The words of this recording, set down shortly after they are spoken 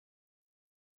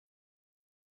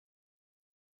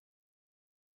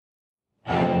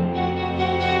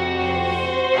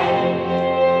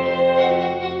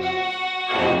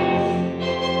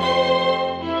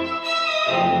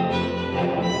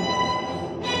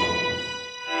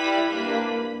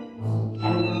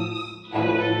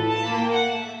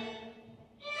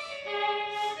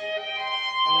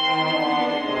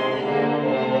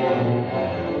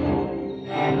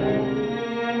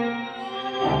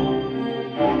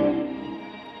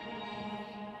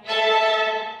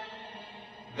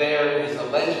There is a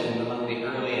legend among the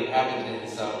early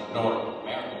inhabitants of North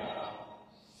America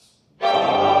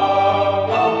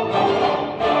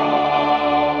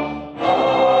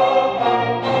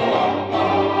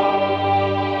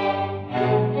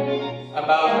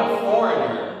about a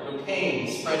foreigner who came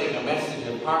spreading a message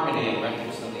of harmony and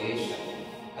reconciliation.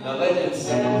 And the legend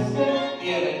says he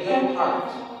had a good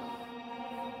heart,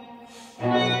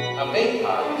 a big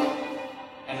heart,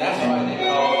 and that's why they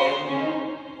call him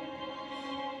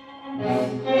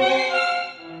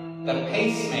the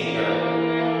pacemaker.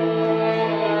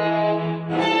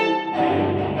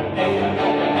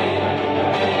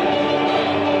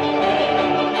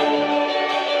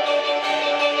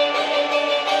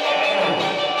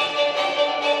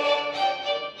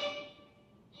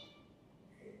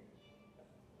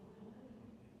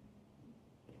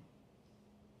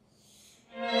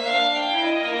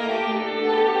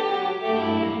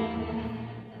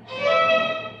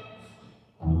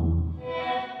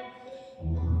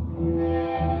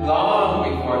 Long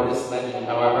before this legend,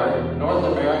 however, North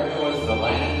America was the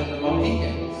land of the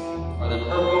Mohicans, or the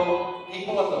purple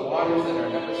people of the waters that are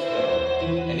never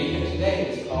still, and even today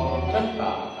it's called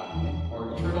Tunpa,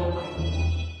 or Turtle Island.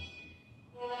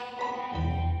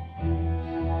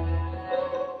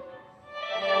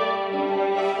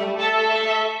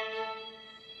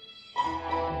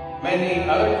 Many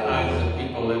other kinds of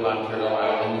people live on Turtle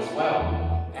Island as well.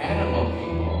 Animal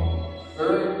people,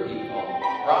 bird people,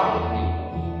 rock people,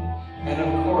 and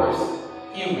of course,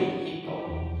 human people,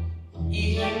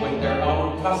 each with their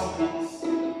own customs.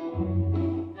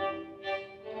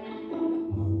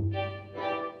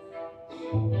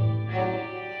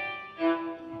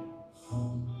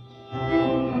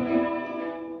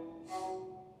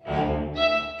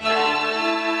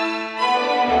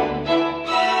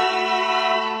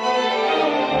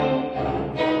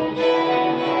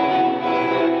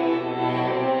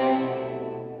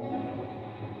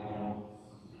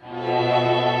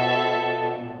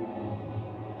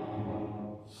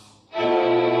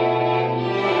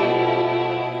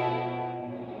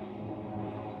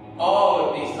 All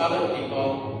of these other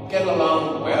people get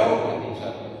along well with each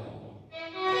other.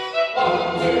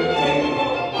 1, 2, 3,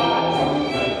 4, 5,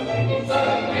 6,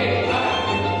 7, 8, 9.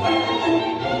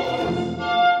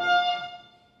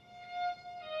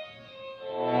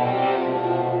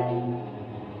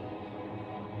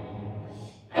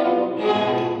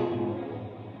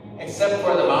 Except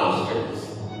for the monsters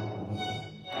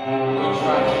who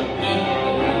try to eat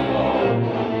the people.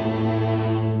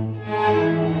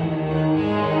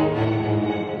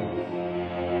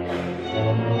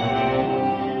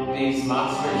 These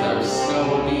monsters are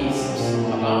snow beasts,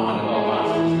 abominable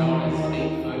monsters known as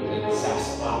Bigfoot and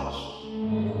Sasquatch.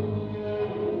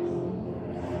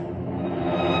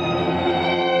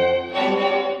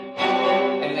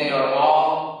 And they are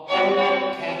all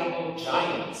cannibal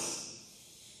giants.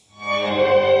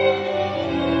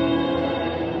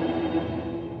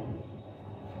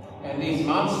 And these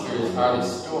monsters are the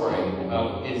story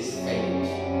of his fate.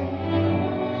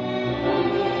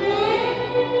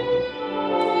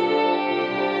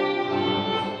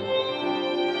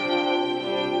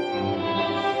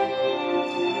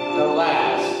 The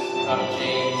last of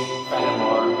James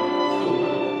Fenimore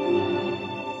Cooper.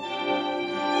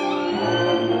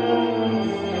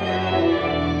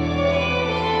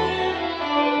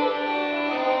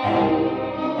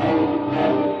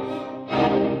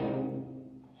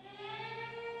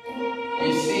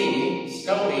 You see,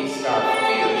 snow beasts are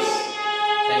fierce.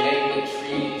 They make the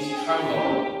trees tremble,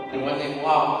 and when they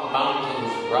walk,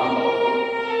 mountains rumble.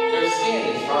 Their skin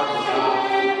is hard as rock.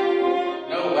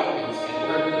 No weapons can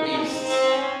hurt the beasts.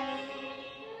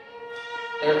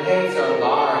 Their heads are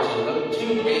large and look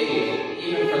too big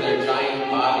even for their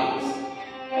giant bodies.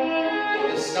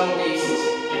 The snow beasts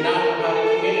do not know how to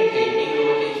communicate even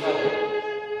with each other,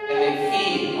 and they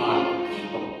feed on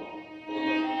people.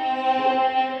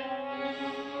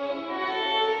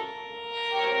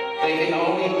 They can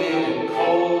only live in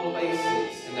cold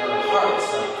places, and their hearts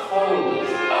are cold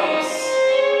as ice.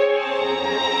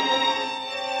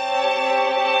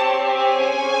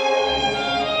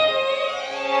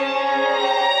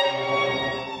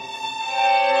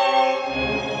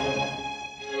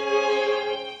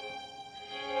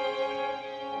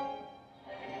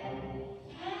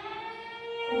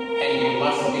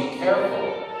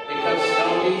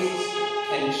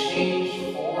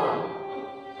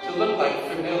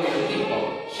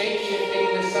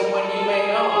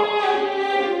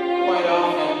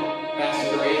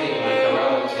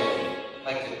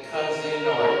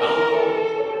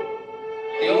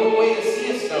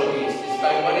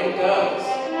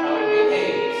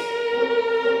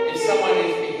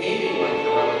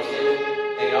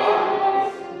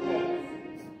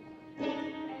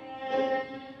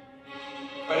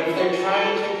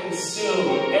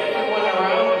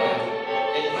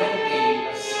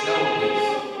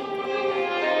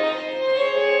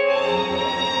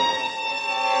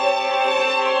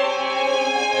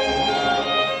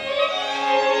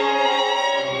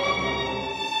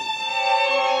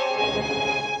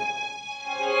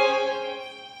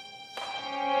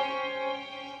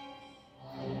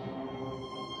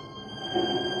 The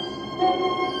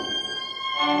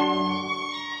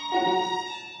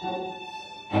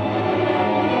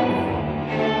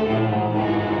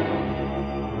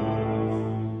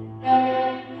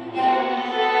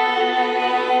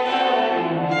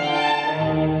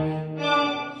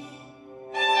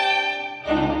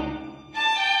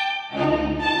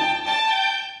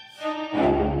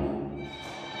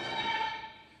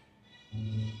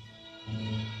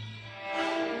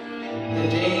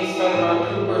James Fenimore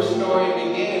Cooper story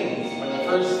begins when the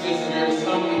first visitors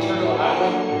come to Turtle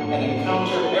Island and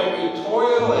encounter every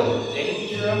toil and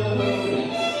danger of the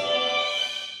wilderness.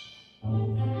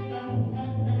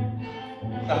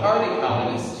 The hardy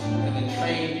colonist and the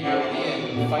trained European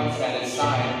who fights at his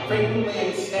side frequently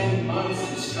extend months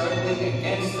in struggling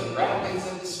against the rapids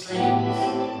of the streams,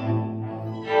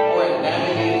 or in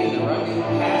navigating the rugged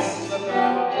passes of the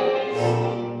mountains.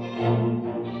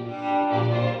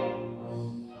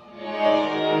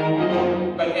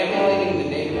 But emulating the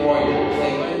native warriors,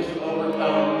 they learned to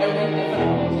overcome every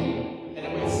difficulty, and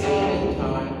it would seem in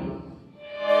time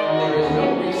there is no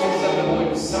recess of the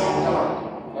woods so dark,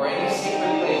 or any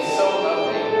secret place so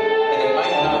lovely, that it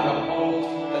might not uphold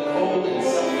the cold and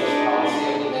selfish policy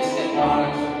of the distant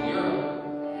monarchs of Europe.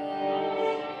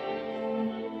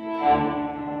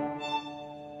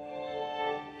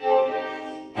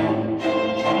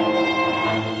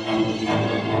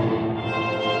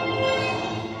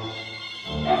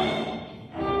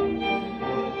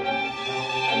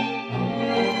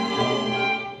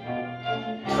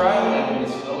 Traveling in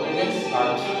this wilderness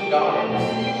are two daughters,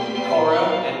 Cora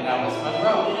and Alice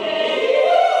Munro,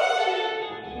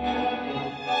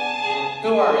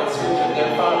 who are in search of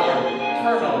their father,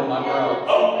 Colonel Munro,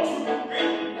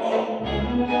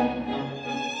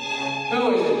 who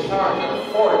is in charge of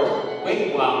Fort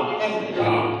Wigwam Henry.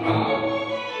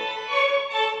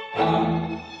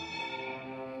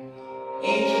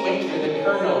 Each winter, the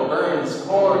Colonel burns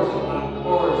cords upon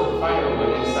cords of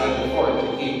firewood inside the fort to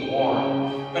keep warm.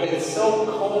 But it's so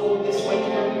cold this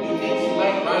winter, he thinks he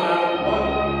might run out of wood.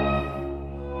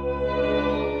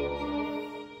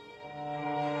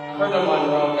 Colonel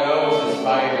Munro knows his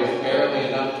fire is barely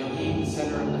enough to heat the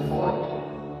center of the fort.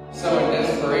 So in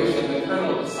desperation, the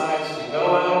Colonel decides to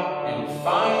go out and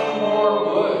find more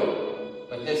wood.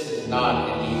 But this is not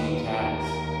an easy task.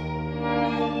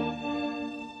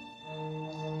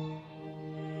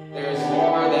 There's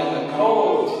more than the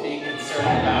cold to be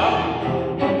concerned about.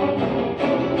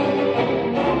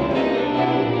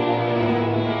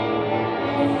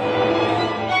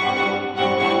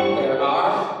 There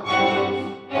are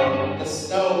the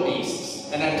snow beasts,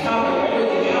 and on top of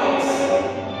everything else,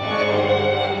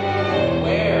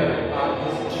 where are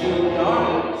his two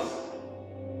daughters?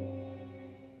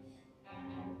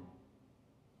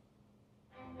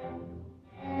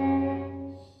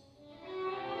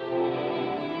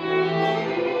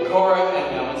 Cora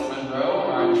and Alice Munro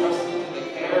are entrusted to the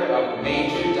care of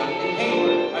Major Duncan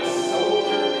Hayward, a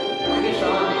soldier in the British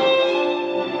Army.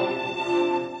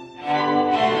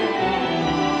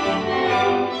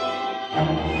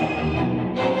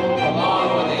 Along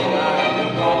with a guy who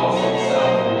calls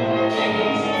himself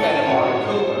James Fenimore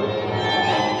Cooper,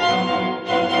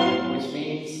 which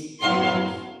means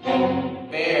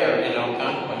bear in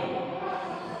Algonquin.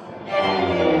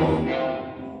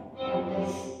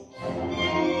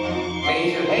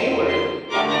 Major Hayward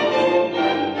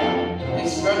is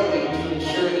struggling to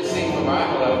ensure the safe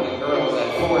arrival of the girls at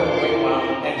Fort Wigwam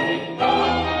Henry,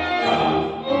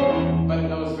 but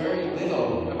knows very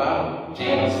little about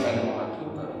James Fenimore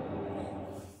Cooper,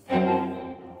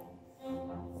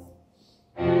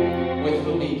 with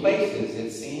whom he places,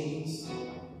 it seems,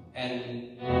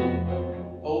 an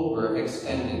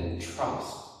overextended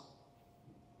trust.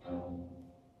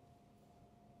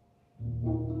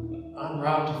 En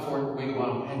route to Fort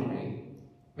Wigwam Henry,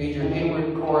 Major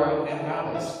Hayward, Cora, and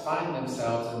Alice find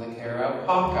themselves in the care of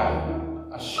Hawkeye,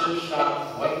 a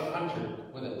sure-shot white hunter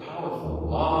with a powerful,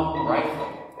 long rifle.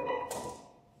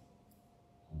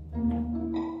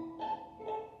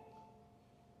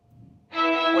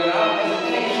 Without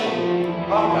hesitation,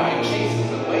 Hawkeye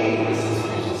chases away the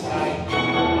suspicious guy.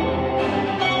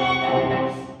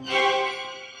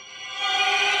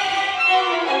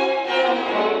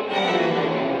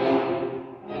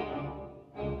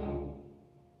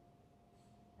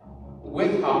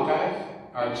 With Hawkeye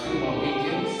are two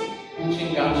Mohicans,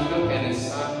 Chingachgook and his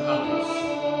son Uncas.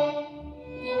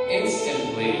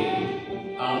 Instantly,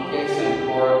 Uncas and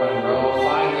Cora Munro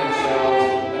find themselves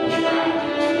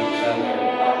attracted to each other.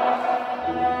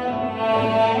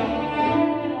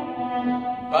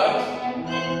 But,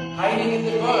 hiding in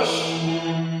the bush,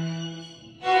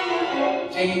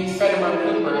 James Fenimore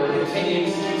Cooper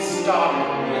continues to stalk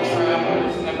the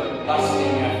travelers, ever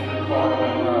lusting after Cora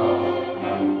Monroe.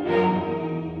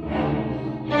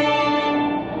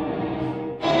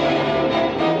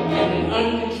 In an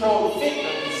uncontrolled fit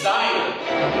of desire,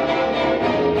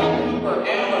 Cooper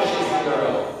ambushes the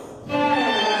girl.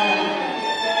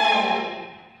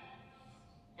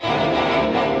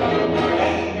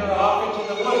 Dragging her off into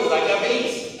the woods like a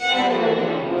beast.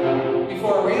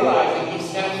 Before realizing he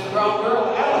snatched the wrong girl,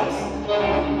 Alice,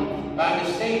 by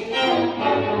mistake.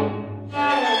 However,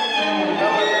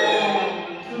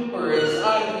 Cooper is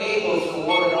unable to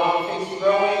ward off his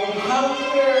growing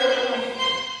hunger,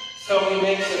 so he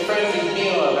makes a frenzied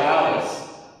meal of Alice,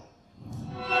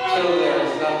 till there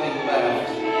is nothing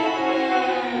left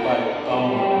but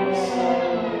bones.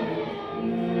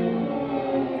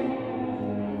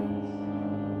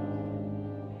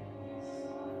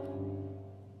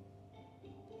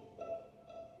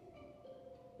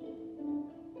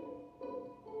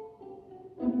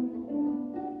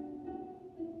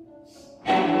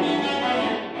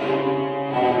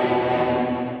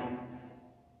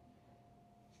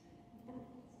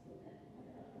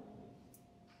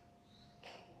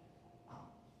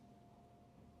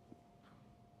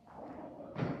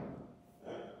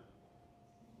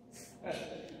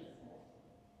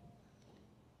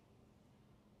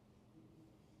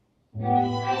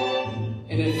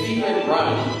 In a fevered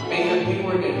run, Major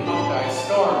Hayward and Hawkeye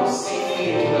storm safely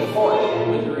into the fort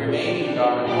with the remaining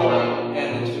guard, Cora,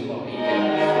 and the two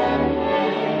Mohicans.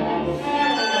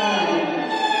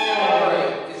 Cora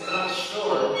is not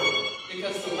sure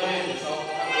because the land is all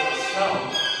covered with snow.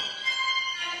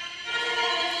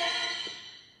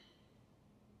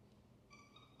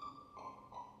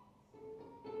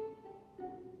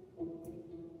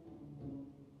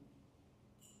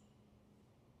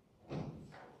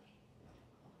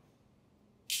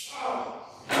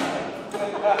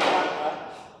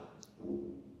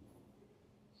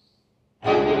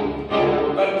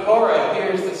 But Cora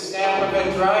hears the snap of a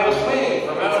dry twig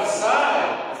from outside.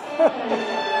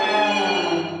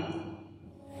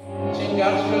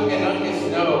 Chingachgook and Uncas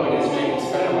know it is James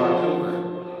Fenimore Cooper,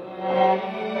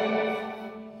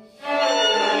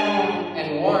 and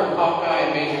warn Hawkeye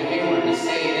and Major Hayward to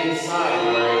stay inside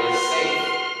where it is safe.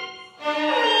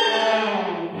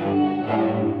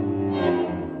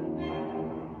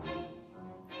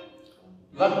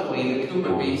 Luckily, the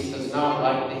Cooper beast does not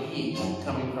like the heat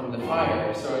coming from the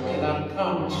fire, so it cannot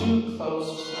come too close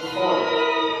to the fort.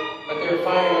 But their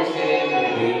fires get even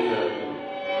weaker,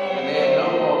 and they had no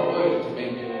more wood to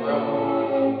make it grow.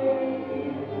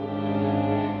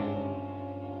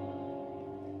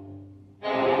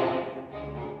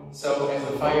 So as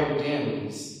the fire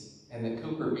dims and the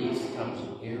Cooper beast comes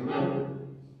nearer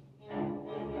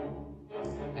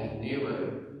and nearer,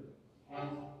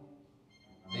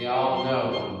 they all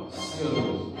know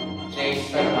soon James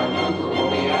Fenimore Cooper will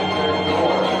be at their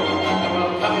door and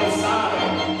will come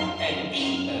inside and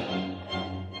eat them.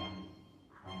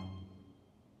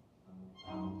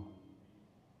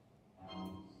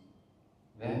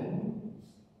 Then,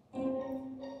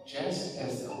 just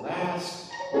as the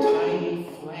last tiny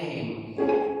flame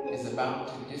is about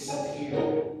to disappear,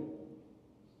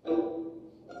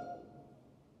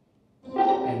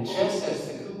 and just as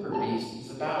the Cooper beast is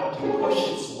about to push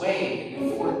its way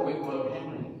into Fort Wigwam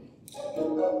Henry,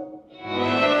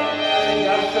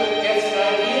 Chingachgook gets an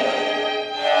idea.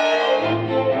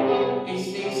 He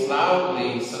speaks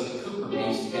loudly so the Cooper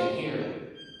beast can hear.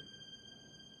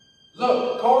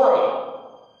 Look, Cora,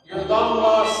 your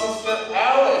long-lost sister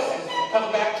Alice has come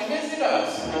back to visit us.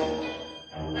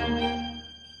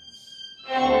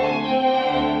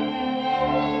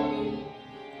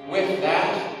 With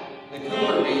that, the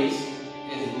Cooper beast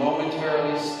is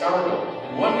momentarily startled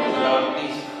and wonders about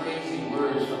these crazy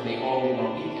words from the old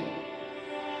Mohican.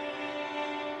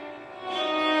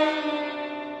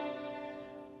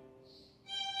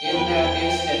 In that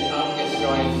instant, Uncas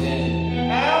joins in.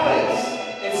 Alice,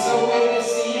 it's so good to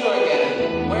see you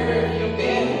again. Where have you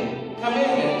been? Come in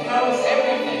and tell us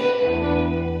everything.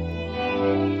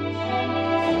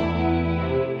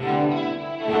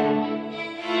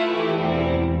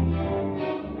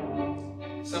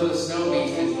 So the snow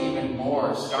beast is even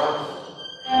more startled.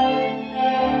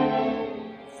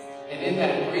 And in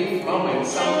that brief moment,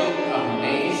 something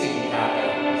amazing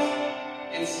happens.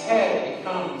 Its head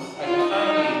becomes a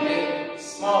tiny bit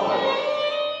smaller.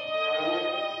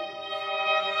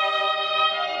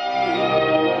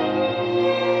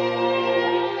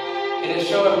 In a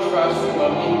show of trust, the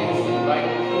Mohicans invite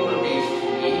the Cooper beast to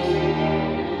eat.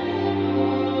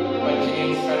 But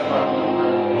James Fenimore Cooper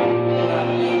did not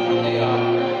eat what they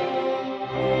offered.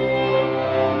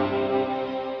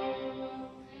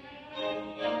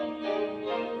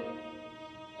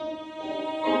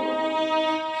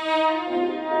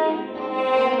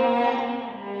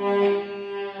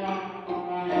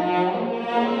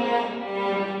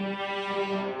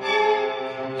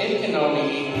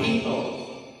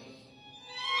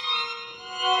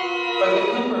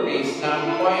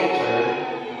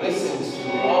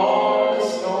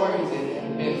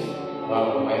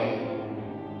 well away.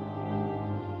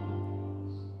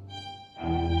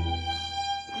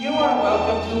 You are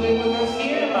welcome to live with us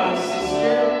here, my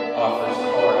sister, offers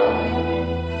Cora.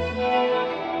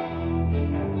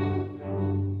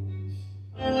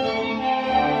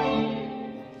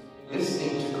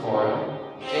 Listening to Cora,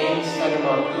 James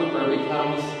Fenimore Cooper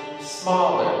becomes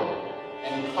smaller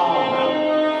and calmer.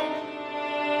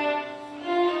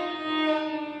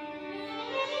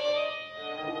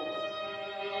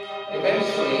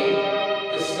 Eventually,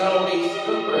 the snow-beast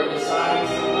Cooper decides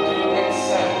to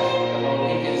accept the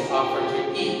Mohican's offer to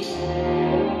eat.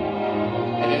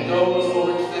 And it goes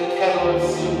over to the kettle of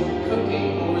soup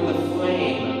cooking over the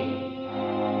flame.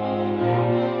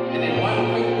 And in one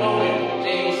quick moment,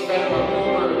 James Fenimore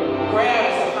Cooper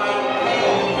grabs the hot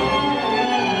kettle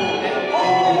and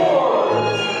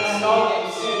pours the scalding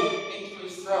soup into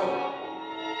his throat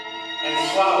and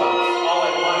swallows all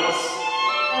at once.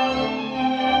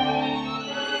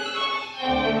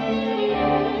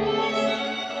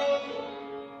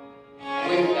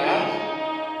 With that,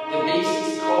 the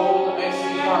beast's cold,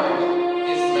 icy heart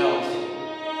is melted,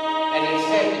 and its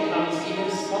head becomes even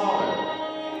smaller,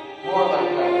 more like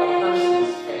a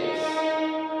person's face.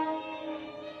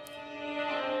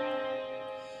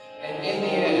 And in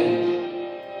the end,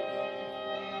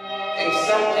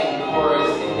 accepting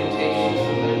Cora's invitation to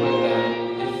live with them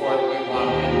in Fort Wigwam,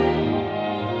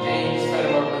 James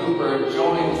Fenimore Cooper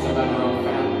joins the Monroe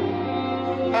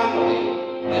family, happily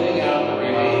living out the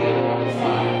remainder of his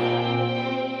life.